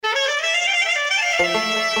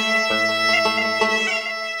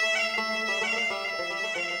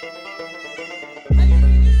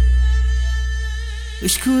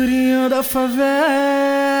Escurinho da favela,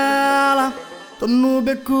 tô no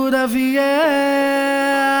beco da viela.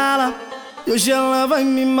 E hoje ela vai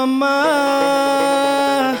me mamar,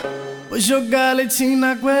 vou jogar leitinho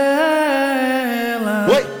na goela.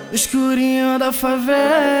 Escurinho da favela,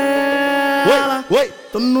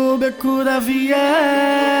 tô no beco da viela.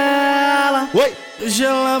 E hoje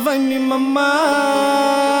ela vai me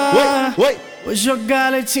mamar, vou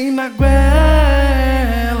jogar leitinho na goela.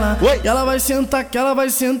 E ela vai sentar, que ela vai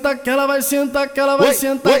sentar, que ela vai sentar, que ela vai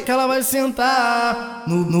sentar, que ela vai sentar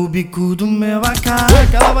no bico do meu AK.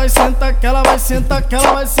 Que ela vai sentar, que ela vai sentar, que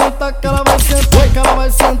ela vai sentar, que ela vai sentar, que ela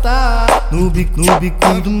vai sentar no bico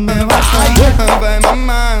do meu AK. Vai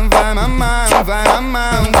mamar, vai mamar, vai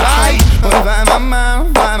mamar, vai. Vai mamar,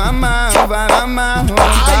 vai mamar, vai mamar,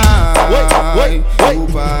 vai.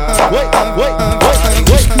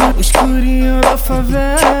 Escurinho da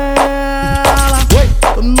favela,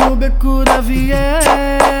 tô no beco da viela.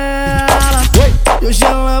 E hoje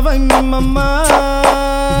ela vai me mamar,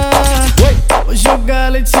 vou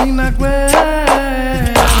jogar leitinho na goela.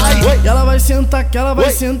 E ela vai sentar, que ela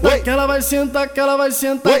vai sentar, que ela vai sentar, que ela vai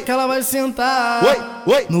sentar, que ela vai sentar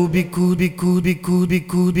no bico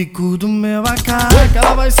do meu AK. Que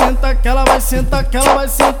ela vai sentar, que ela vai sentar, que ela vai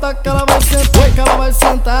sentar, que ela vai sentar, que ela vai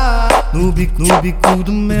sentar no bico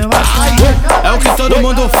do meu AK. É o que todo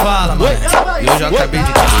mundo fala, mano, e eu já acabei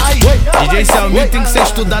de dizer. DJ Selminho tem que ser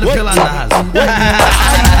estudado pela NASA.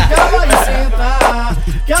 Que ela vai sentar,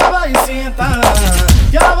 que ela vai sentar,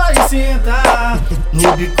 que ela vai sentar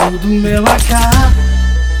no bico do meu AK.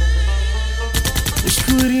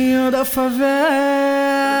 Escurinho da favela,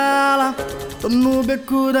 tô no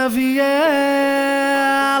beco da viela.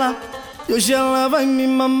 E hoje ela vai me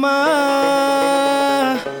mamar,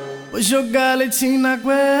 vou jogar leitinho na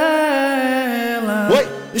goela.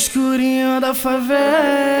 Escurinho da favela,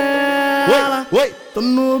 tô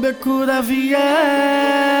no beco da viela.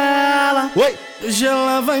 E hoje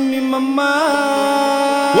ela vai me mamar,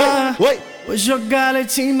 vou jogar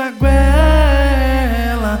leitinho na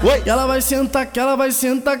goela. E ela vai sentar, que ela vai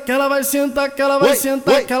sentar, que ela vai sentar, que ela vai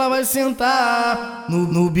sentar, que ela vai sentar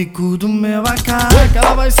no bico do meu AK. Que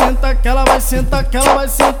ela vai sentar, que ela vai sentar, que ela vai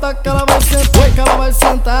sentar, que ela vai sentar, que ela vai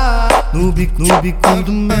sentar no bico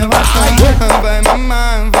do meu AK. Vai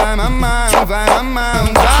mamar, vai mamar, vai mamar,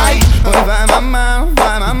 vai. Vai mamar,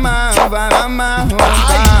 vai mamar, vai mamar, vai.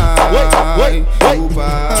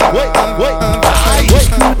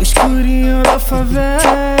 Escurinho da favela,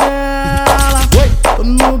 tô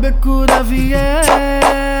no beco da viela.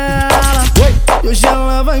 E hoje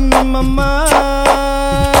ela vai me mamar,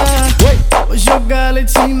 vou jogar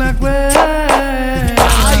leitinho na goela.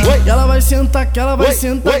 E ela vai sentar, que ela vai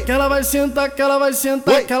sentar, que ela vai sentar, que ela vai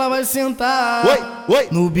sentar, que ela vai sentar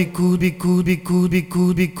no bico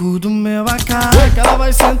do meu AK. Que ela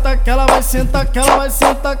vai sentar, que ela vai sentar, que ela vai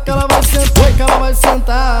sentar, que ela vai sentar, que ela vai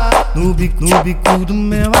sentar no bico do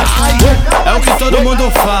meu AK. É o que todo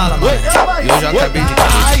mundo fala, mano, e eu já acabei de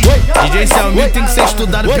dizer. DJ Selminho tem que ser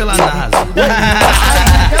estudado pela NASA.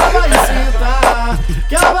 Que ela vai sentar,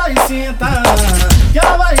 que ela vai sentar, que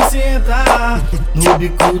ela vai sentar no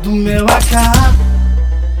bico do meu AK.